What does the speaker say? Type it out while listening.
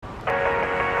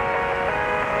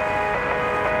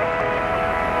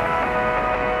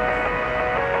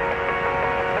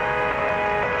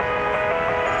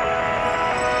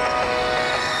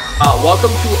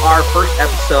Welcome to our first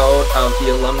episode of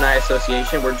the Alumni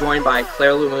Association. We're joined by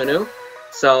Claire Lumunu.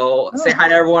 So say hi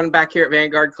to everyone back here at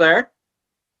Vanguard, Claire.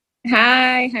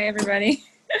 Hi everybody.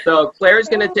 So Claire is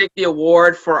going to take the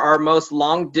award for our most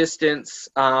long distance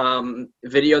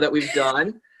video that we've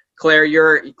done.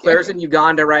 Claire's in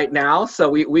Uganda right now, so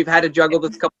we've had to juggle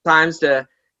this a couple times to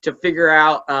figure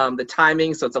out the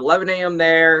timing. So it's 11 a.m.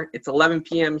 there, it's 11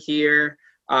 p.m. here.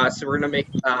 So we're gonna make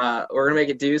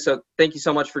it do. So thank you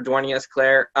so much for joining us,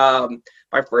 Claire.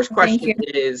 My first question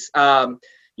is,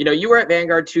 you were at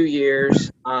Vanguard 2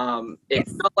 years. It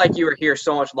felt like you were here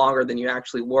so much longer than you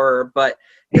actually were. But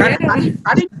how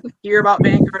did you hear about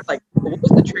Vanguard? Like, what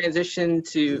was the transition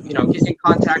to get in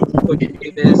contact with Coach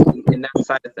Davis and that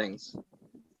side of things?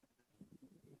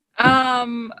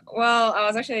 Well, I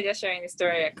was actually just sharing this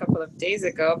story a couple of days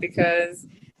ago because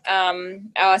I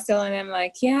was telling him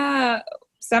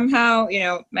somehow,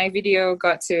 my video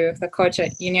got to the coach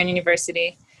at Union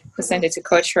University who sent it to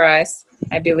Coach Rice,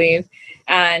 I believe.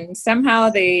 And somehow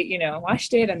they,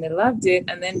 watched it and they loved it.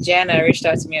 And then Jana reached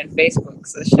out to me on Facebook.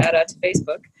 So shout out to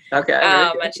Facebook. Okay.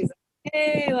 And she's like,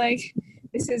 hey,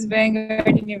 this is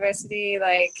Vanguard University.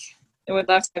 I would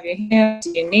love to have you here. What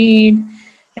do you need?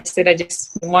 I said, I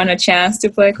just want a chance to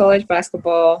play college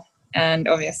basketball and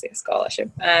obviously a scholarship.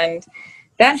 And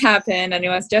that happened. And it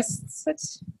was just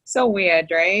so weird,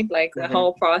 right? The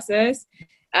whole process.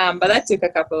 But that took a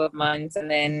couple of months and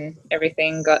then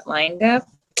everything got lined up.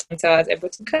 And so I was able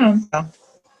to come. So,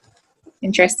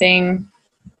 interesting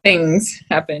things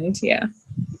happened. Yeah.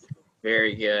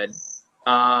 Very good.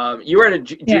 You were at a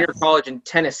junior college in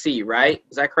Tennessee, right?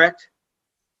 Is that correct?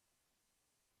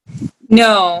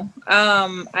 No,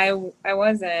 I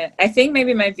wasn't. I think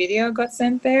maybe my video got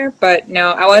sent there, but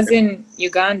no, I was in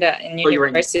Uganda in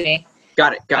university.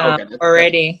 Got it. Okay.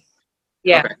 Already.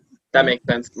 Yeah. Okay. That makes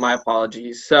sense. My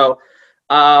apologies. So,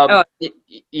 kind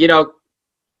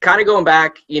of going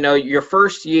back, your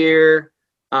first year,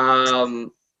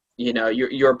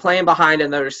 you're playing behind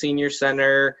another senior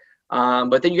center,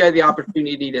 but then you had the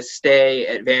opportunity to stay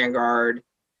at Vanguard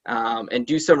and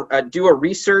do a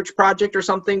research project or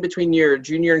something between your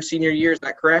junior and senior year. Is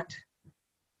that correct?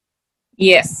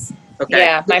 Yes. Okay.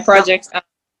 Yeah, my project.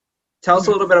 Tell us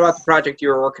a little bit about the project you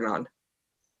were working on.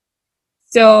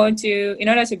 So in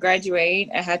order to graduate,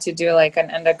 I had to do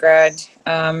an undergrad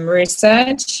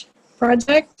research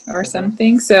project or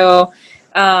something. So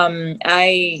we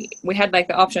had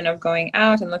the option of going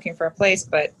out and looking for a place,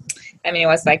 but it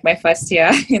was my first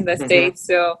year in the States.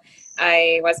 So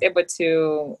I was able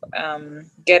to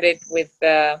get it with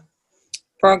the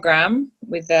program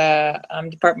with the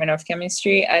Department of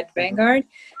Chemistry at Vanguard.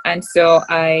 And so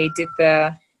I did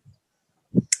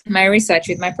my research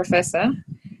with my professor,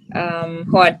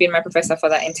 who had been my professor for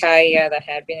the entire year that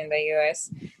I had been in the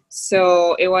US.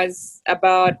 So it was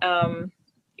about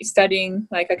studying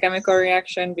a chemical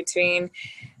reaction between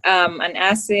an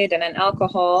acid and an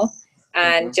alcohol,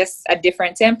 and just at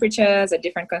different temperatures, at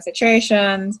different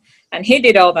concentrations. And he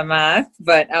did all the math,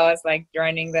 but I was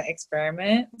joining the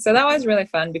experiment. So that was really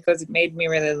fun because it made me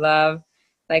really love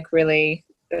really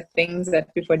the things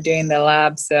that people do in the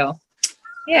lab. So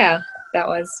yeah,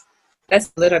 that's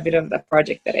a little bit of the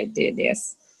project that I did.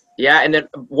 Yes. Yeah, and then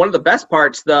one of the best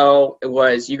parts though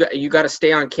was you got to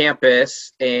stay on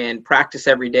campus and practice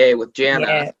every day with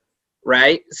Jana,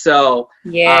 right? So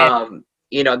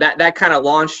that kind of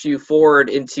launched you forward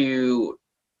into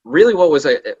really what was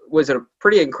a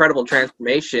pretty incredible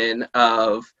transformation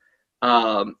of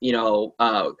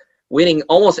winning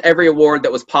almost every award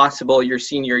that was possible your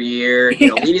senior year,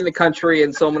 leading the country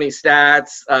in so many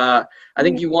stats. I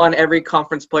think you won every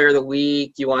conference player of the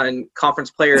week, you won conference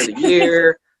player of the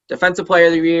year, defensive player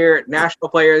of the year, national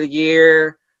player of the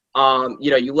year.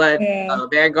 You led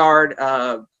Vanguard,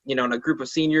 in a group of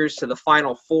seniors to the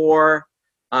Final Four.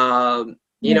 What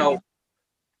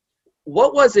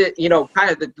was it, kind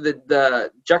of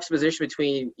the juxtaposition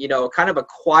between, kind of a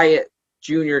quiet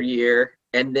junior year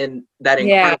and then that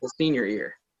incredible senior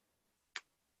year?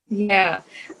 Yeah.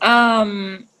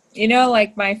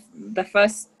 The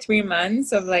first 3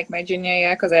 months of my junior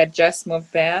year, because I had just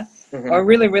moved there, were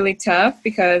really, really tough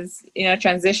because,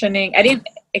 transitioning, I didn't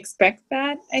expect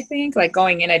that, I think.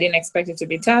 Going in, I didn't expect it to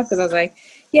be tough because I was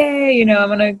yay, I'm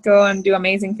going to go and do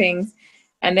amazing things.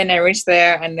 And then I reached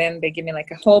there and then they give me a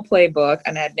whole playbook,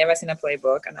 and I had never seen a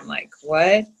playbook. And I'm like,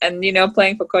 what? And,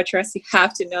 playing for Coach Russ, you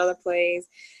have to know the plays.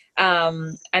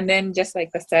 And then just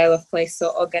the style of play,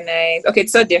 so organized. Okay,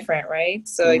 it's so different, right?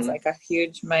 So it's a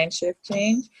huge mind shift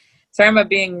change. So I remember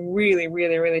being really,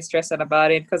 really, really stressed out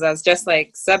about it because I was just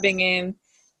subbing in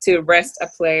to rest a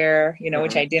player,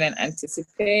 which I didn't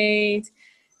anticipate.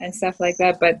 and stuff like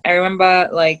that. But I remember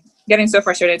like getting so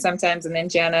frustrated sometimes, and then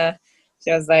Gianna,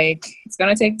 she was like, it's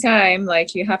gonna take time.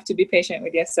 Like you have to be patient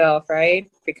with yourself, right?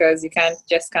 Because you can't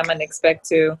just come and expect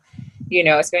to,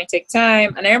 it's going to take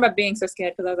time. And I remember being so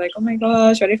scared because I was like, oh my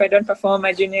gosh, what if I don't perform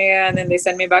my junior year and then they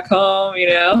send me back home,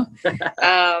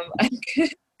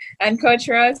 and Coach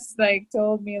Ross like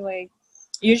told me like,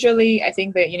 usually I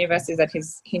think the universities that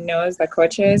he knows, the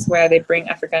coaches where they bring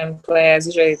African players,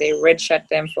 usually they redshirt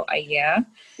them for a year,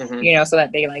 so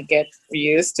that they like get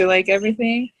used to like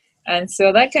everything. And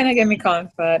so that kind of gave me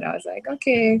comfort. I was like,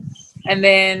 okay. And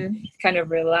then kind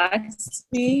of relaxed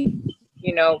me,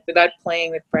 without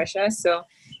playing with pressure. So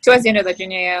towards the end of the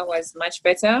junior year was much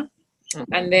better.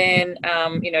 And then,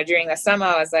 during the summer,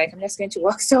 I was like, I'm just going to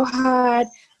work so hard,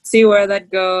 see where that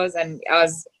goes. And I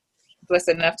was blessed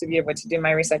enough to be able to do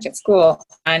my research at school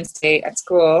and stay at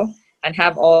school and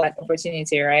have all that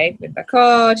opportunity, right, with the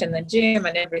coach and the gym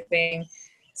and everything.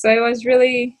 So it was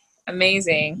really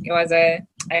amazing.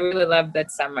 I really loved that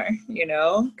summer,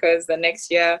 because the next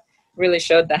year really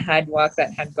showed the hard work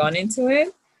that had gone into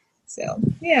it. So,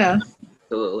 yeah.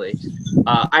 Absolutely.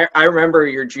 I remember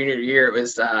your junior year. It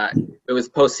was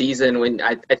postseason when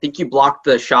I think you blocked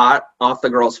the shot off the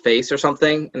girl's face or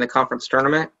something in the conference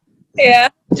tournament. Yeah.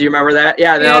 Do you remember that?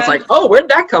 Yeah. And then I was like, oh, where'd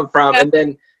that come from? Yeah. And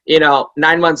then,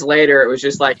 9 months later, it was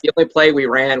just like the only play we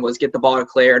ran was get the ball to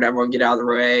Claire and everyone get out of the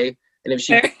way. And if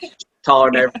she's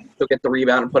taller than everyone, she'll get the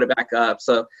rebound and put it back up.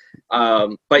 So,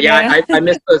 but yeah. I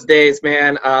miss those days,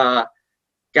 man.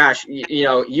 Gosh,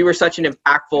 you were such an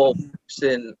impactful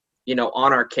person,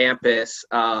 on our campus.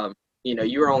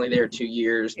 You were only there 2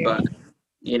 years, but,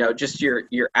 just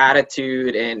your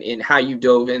attitude and how you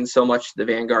dove in so much to the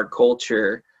Vanguard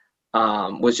culture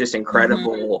was just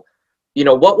incredible.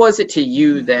 What was it to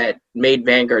you that made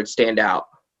Vanguard stand out?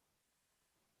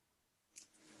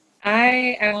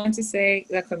 I want to say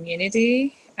the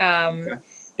community. Okay.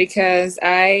 Because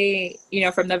I,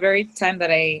 from the very time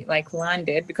that I like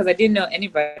landed, because I didn't know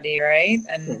anybody, right?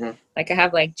 And like I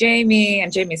have like Jamie,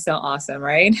 and Jamie's so awesome,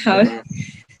 right? How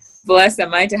blessed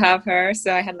am I to have her?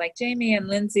 So I had like Jamie and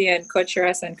Lindsay and Coach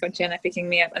Russ and Coach Jenna picking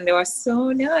me up, and they were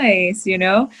so nice,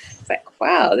 It's like,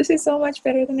 wow, this is so much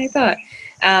better than I thought.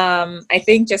 I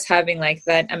think just having like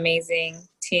that amazing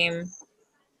team,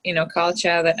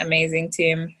 culture, that amazing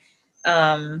team,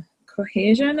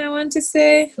 cohesion, I want to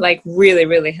say, like really,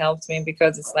 really helped me,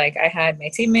 because it's like I had my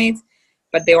teammates,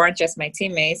 but they weren't just my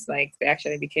teammates. Like they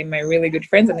actually became my really good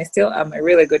friends, and they still are my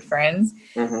really good friends.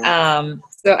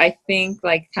 So I think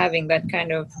like having that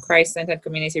kind of Christ-centered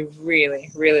community really,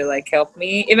 really like helped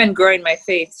me even grow in my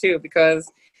faith too,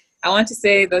 because I want to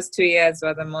say those 2 years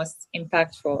were the most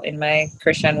impactful in my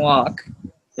Christian walk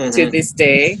to this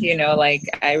day. Like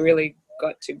I really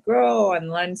got to grow and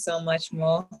learn so much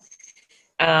more.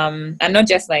 And not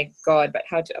just like God, but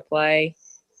how to apply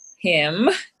Him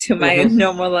to my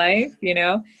normal life,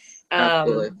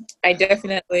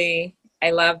 I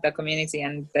love the community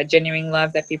and the genuine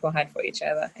love that people had for each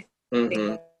other. I think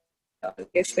that was the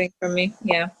biggest thing for me.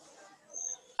 Yeah.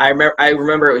 I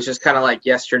remember it was just kind of like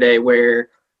yesterday where,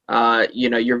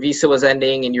 your visa was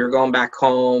ending and you were going back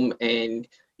home, and,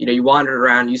 you wandered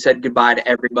around, you said goodbye to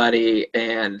everybody,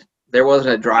 and there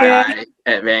wasn't a dry eye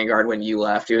at Vanguard when you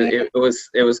left. It was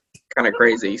kind of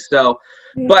crazy. So,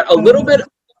 but a little bit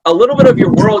of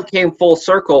your world came full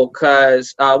circle,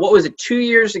 because what was it, 2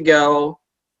 years ago,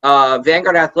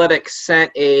 Vanguard Athletics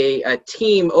sent a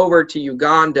team over to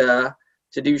Uganda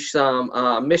to do some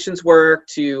missions work,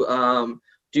 to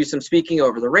do some speaking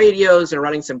over the radios and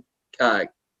running some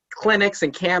clinics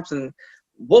and camps. And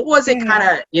what was it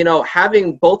kind of,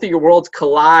 having both of your worlds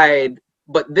collide,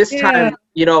 but this time,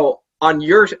 on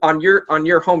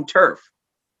your home turf?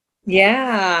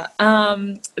 Yeah.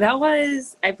 That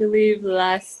was, I believe,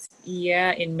 last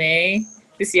year in May.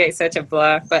 This year is such a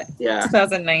blur, but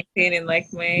 2019 in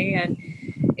like May. And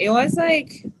it was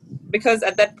like, because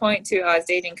at that point too, I was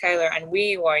dating Kyler and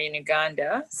we were in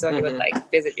Uganda. So he would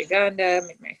like visit Uganda,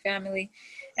 meet my family.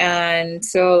 And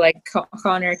so like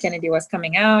Connor Kennedy was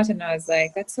coming out, and I was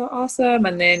like, that's so awesome.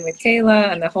 And then with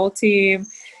Kayla and the whole team,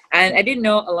 and I didn't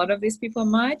know a lot of these people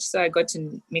much, so I got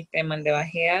to meet them when they were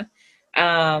here.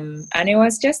 And it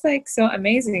was just like so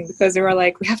amazing, because they were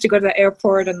like, we have to go to the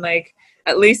airport and like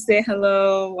at least say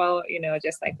hello, while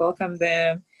just like welcome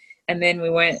them. And then we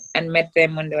went and met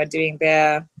them when they were doing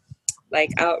their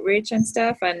like outreach and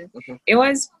stuff, and it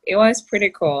was pretty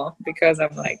cool, because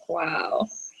I'm like, wow,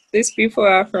 these people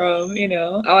are from,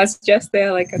 I was just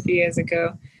there like a few years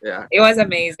ago. Yeah, it was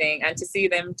amazing, and to see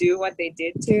them do what they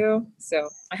did too. So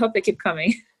I hope they keep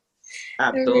coming.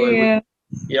 Absolutely.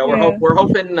 We're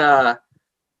hoping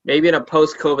maybe in a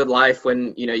post-COVID life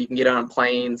when, you know, you can get on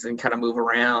planes and kind of move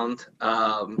around,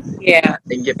 Yeah.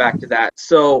 and get back to that.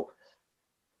 So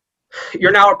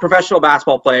you're now a professional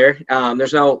basketball player.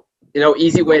 There's no, you know,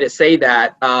 easy way to say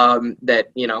that, that,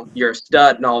 you know, you're a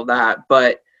stud and all of that.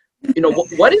 But, you know,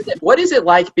 what is it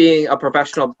like being a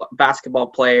professional basketball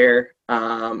player,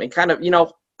 and kind of, you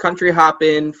know, country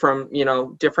hopping from, you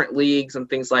know, different leagues and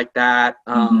things like that?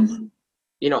 Mhm.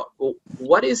 You know,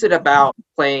 what is it about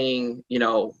playing, you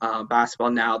know,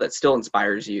 basketball now that still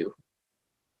inspires you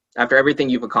after everything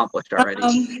you've accomplished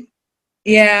already?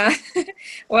 Yeah.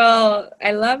 Well,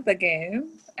 I love the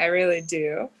game. I really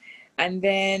do. And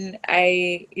then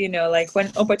like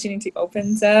when opportunity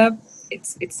opens up,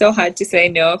 it's so hard to say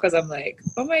no because I'm like,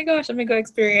 oh my gosh, let me go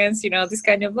experience, this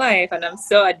kind of life. And I'm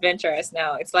so adventurous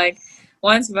now. It's like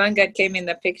once Vanguard came in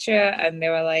the picture and they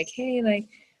were like, hey, like,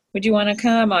 would you want to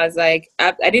come? I was like,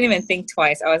 I didn't even think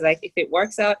twice. I was like, if it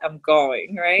works out, I'm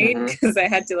going, right? Mm-hmm. Because I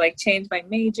had to like change my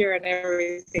major and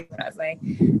everything. And I was like,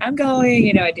 I'm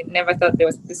going. I never thought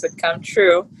this would come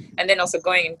true. And then also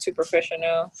going into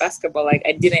professional basketball, like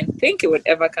I didn't think it would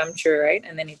ever come true, right?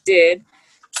 And then it did.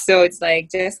 So it's like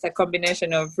just a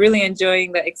combination of really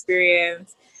enjoying the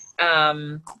experience,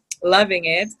 loving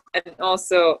it, and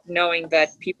also knowing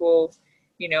that people,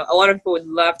 a lot of people would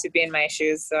love to be in my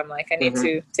shoes. So I'm like, I need Mm-hmm.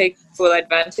 to take full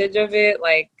advantage of it,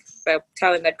 like the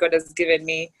talent that God has given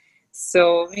me.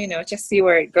 So, just see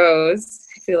where it goes.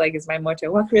 I feel like it's my motto.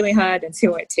 Work really hard and see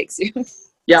where it takes you.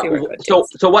 Yeah. See where God So,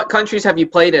 takes you. so what countries have you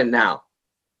played in now?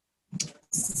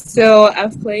 So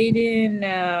I've played in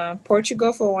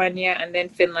Portugal for 1 year and then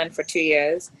Finland for 2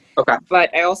 years. Okay. But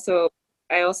I also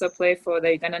play for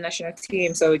the Uganda national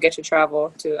team, so we get to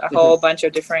travel to a Mm-hmm. whole bunch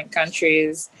of different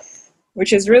countries,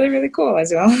 which is really, really cool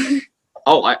as well.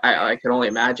 Oh, I can only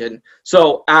imagine.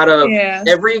 So out of Yeah.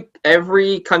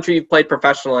 every country you've played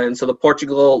professional in, so the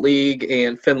Portugal League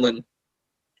and Finland,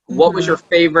 what was your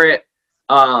favorite?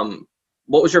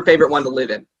 What was your favorite one to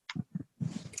live in?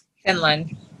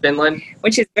 Finland. Finland.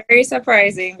 Which is very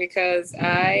surprising because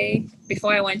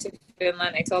before I went to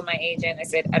Finland, I told my agent, I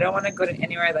said, I don't want to go to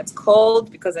anywhere that's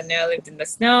cold because I know I lived in the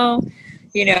snow,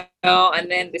 and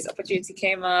then this opportunity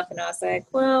came up and I was like,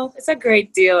 well, it's a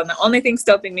great deal. And the only thing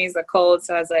stopping me is the cold.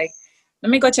 So I was like, let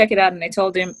me go check it out. And I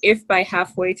told him if by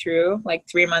halfway through, like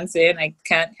 3 months in, I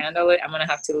can't handle it, I'm going to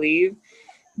have to leave.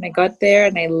 And I got there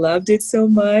and I loved it so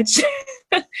much.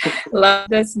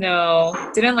 Loved the snow.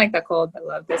 Didn't like the cold, but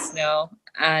loved the snow.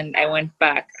 And I went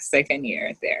back a second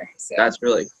year there. So That's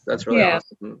really yeah.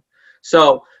 awesome.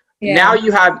 So now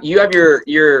Yeah. you have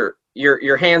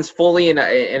your hands fully in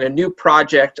a new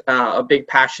project, a big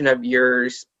passion of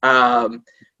yours. Trying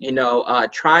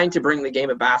to bring the game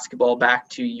of basketball back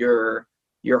to your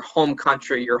home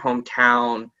country, your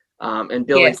hometown, and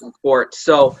building Yes. some courts.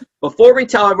 So before we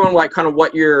tell everyone like kind of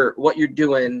what you're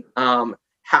doing,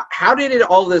 how did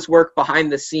all this work behind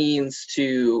the scenes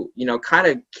to kind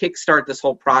of kickstart this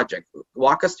whole project?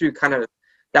 Walk us through kind of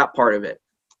that part of it.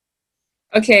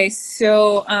 Okay,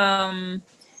 so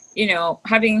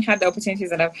having had the opportunities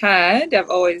that I've had, I've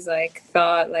always like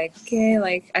thought like, okay,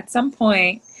 like at some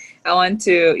point I want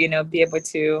to, be able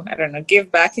to, I don't know, give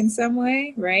back in some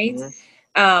way, right?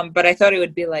 Mm-hmm. But I thought it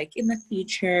would be like in the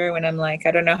future when I'm like,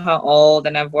 I don't know how old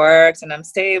and I've worked and I'm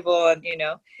stable and,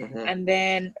 Mm-hmm. And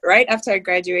then right after I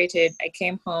graduated, I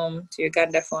came home to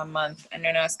Uganda for a month. And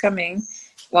when I was coming,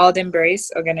 Wild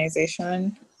Embrace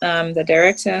organization, the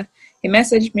director, he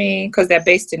messaged me because they're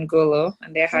based in Gulu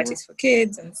and their heart is for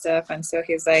kids and stuff. And so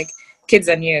he's like, kids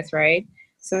and youth, right?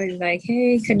 So he's like,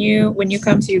 hey, when you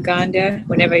come to Uganda,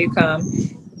 whenever you come,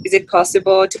 is it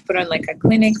possible to put on like a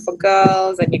clinic for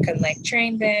girls and you can like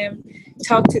train them,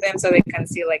 talk to them so they can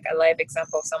see like a live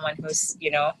example of someone who's,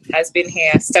 has been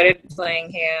here, started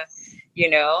playing here,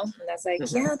 and I was like,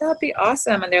 yeah, that'd be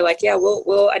awesome. And they're like, yeah,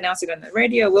 we'll announce it on the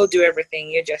radio. We'll do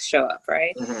everything. You just show up,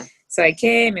 right? Mm-hmm. So I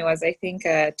came. It was, I think,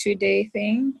 a 2-day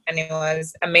thing. And it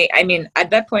was amazing. I mean, at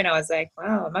that point, I was like,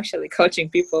 wow, I'm actually coaching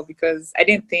people because I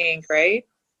didn't think, right?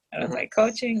 I was like,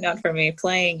 coaching, not for me,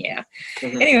 playing, yeah.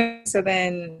 Mm-hmm. Anyway, so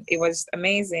then it was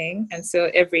amazing. And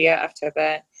so every year after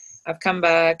that, I've come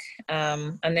back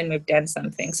and then we've done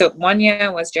something. So 1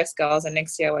 year was just girls and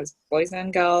next year was boys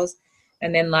and girls.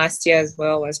 And then last year as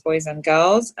well was boys and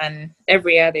girls. And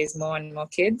every year there's more and more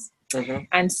kids. Mm-hmm.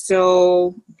 And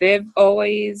so they've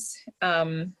always,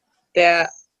 their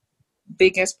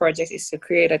biggest project is to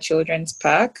create a children's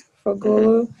park for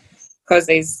Gulu because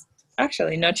there's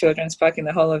actually no children's park in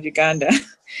the whole of Uganda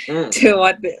to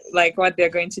what they're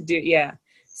going to do. Yeah.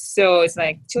 So it's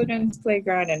like children's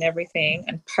playground and everything.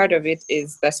 And part of it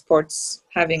is the sports,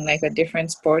 having like the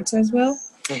different sports as well.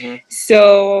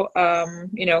 So,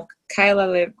 you know,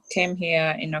 Kyla came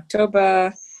here in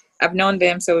October. I've known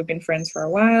them, so we've been friends for a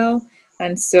while.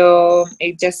 And so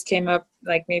it just came up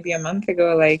like maybe a month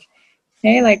ago, like,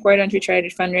 hey, like, why don't we try to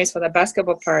fundraise for the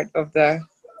basketball part of the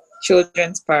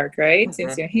children's park, right?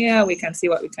 Since you're here, we can see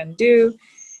what we can do.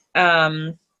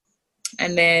 And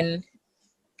then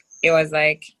it was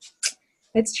like,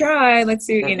 let's try, let's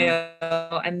see, you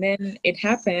know, and then it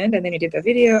happened, and then we did the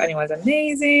video, and it was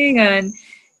amazing. And,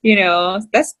 you know,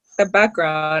 that's the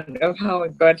background of how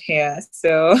it got here.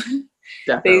 So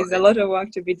there's a lot of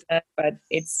work to be done, but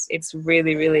it's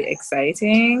really, really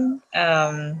exciting.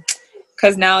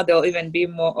 Because now there'll even be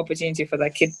more opportunity for the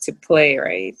kids to play,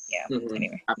 right? Yeah.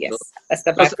 Anyway, yes, that's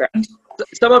the background.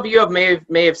 Some of you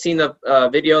may have seen the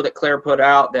video that Claire put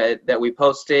out that we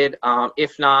posted.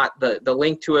 If not, the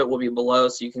link to it will be below,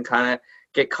 so you can kind of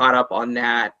get caught up on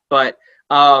that. But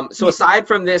so aside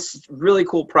from this really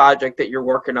cool project that you're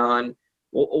working on,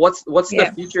 what's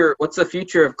the future? What's the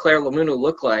future of Claire Lemunu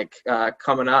look like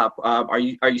coming up? Are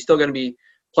you still going to be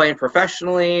playing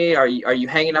professionally? Are you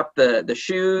hanging up the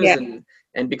shoes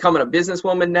and becoming a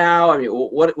businesswoman now? I mean,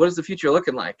 what is the future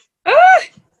looking like?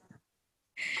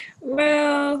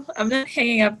 Well, I'm not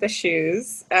hanging up the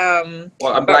shoes. Well,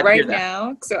 I'm glad right to hear that.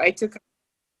 now, so I took.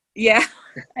 Yeah,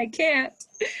 I can't.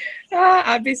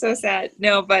 I'd be so sad.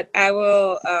 No, but I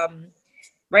will.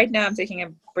 Right now, I'm taking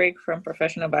a break from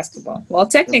professional basketball. Well,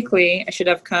 technically, I should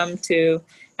have come to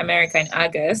America in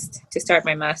August to start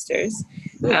my master's,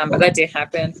 but that didn't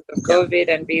happen because of COVID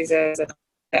and visas and all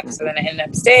that. So then I ended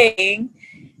up staying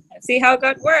and see how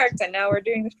God worked, and now we're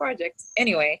doing this project.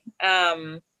 Anyway,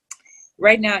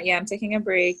 right now, I'm taking a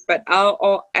break, but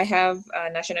I have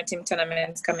national team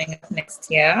tournaments coming up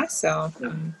next year, so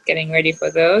I'm getting ready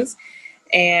for those,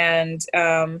 and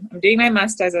I'm doing my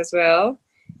master's as well,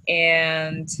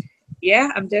 and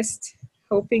I'm just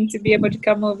hoping to be able to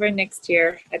come over next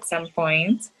year at some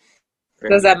point.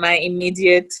 Those are my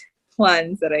immediate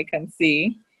plans that I can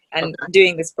see, and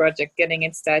doing this project, getting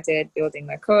it started, building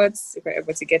the courts, if we're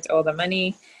able to get all the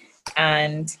money,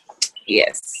 and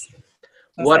yes.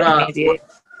 Where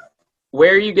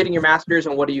are you getting your master's,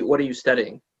 and what are you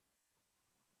studying?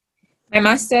 My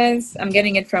master's, I'm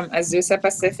getting it from Azusa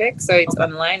Pacific, so it's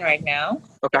online right now.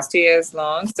 It's 2 years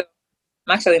long, so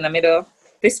I'm actually in the middle.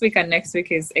 This week and next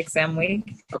week is exam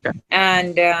week.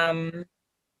 And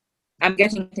I'm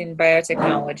getting it in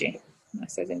biotechnology.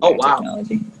 Master's in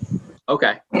biotechnology. Wow.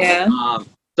 Okay. Yeah.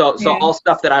 So all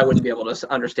stuff that I wouldn't be able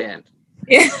to understand.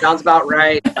 Yeah. Sounds about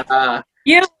right.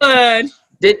 Yeah, but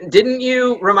didn't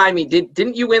you remind me?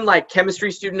 Didn't you win like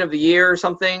chemistry student of the year or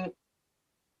something?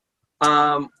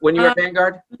 When you were at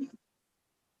Vanguard?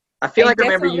 I feel like I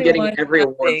remember you getting every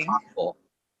award possible.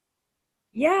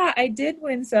 Yeah, I did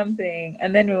win something,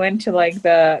 and then we went to like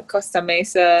the Costa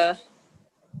Mesa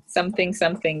something,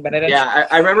 but I don't. Yeah,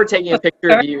 I remember taking a picture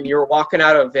of you, and you were walking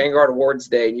out of Vanguard Awards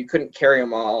Day, and you couldn't carry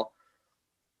them all.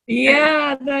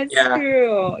 Yeah, that's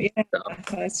true. Yeah,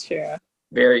 that's true.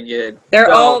 Very good. They're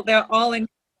all in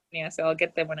California, so I'll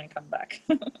get them when I come back.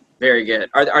 Very good.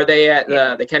 Are they at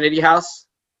the Kennedy House?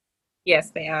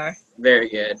 Yes, they are. Very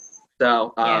good.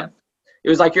 So it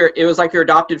was like your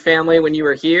adopted family when you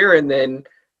were here, and then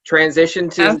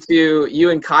transitioned into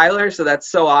you and Kyler. So that's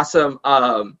so awesome.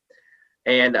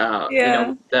 You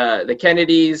know, the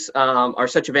Kennedys are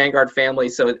such a Vanguard family,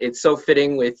 so it's so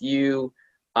fitting with you.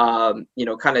 You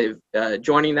know, kind of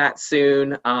joining that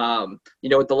soon. You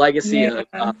know, with the legacy of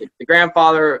the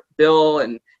grandfather Bill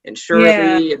and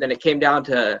Shirley, and then it came down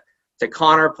to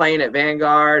Connor playing at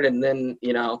Vanguard, and then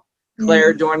you know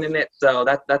Claire joining it. So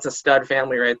that's a stud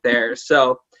family right there.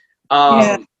 So,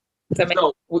 so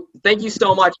thank you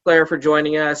so much, Claire, for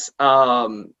joining us.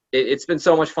 It's been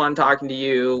so much fun talking to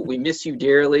you. We miss you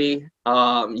dearly.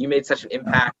 You made such an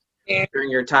impact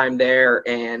during your time there,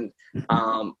 and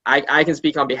I can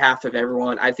speak on behalf of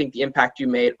everyone. I think the impact you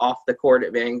made off the court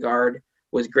at Vanguard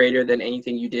was greater than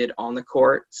anything you did on the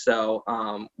court. So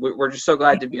we're just so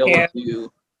glad to be able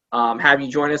to have you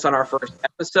join us on our first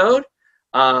episode.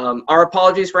 Our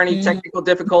apologies for any technical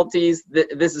difficulties.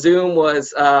 This Zoom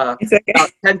was about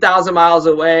 10,000 miles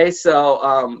away,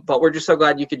 so but we're just so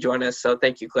glad you could join us. So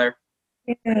thank you, Claire.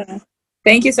 Yeah.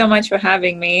 Thank you so much for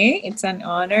having me. It's an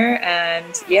honor,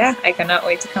 and I cannot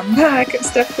wait to come back and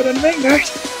step foot on Vanguard.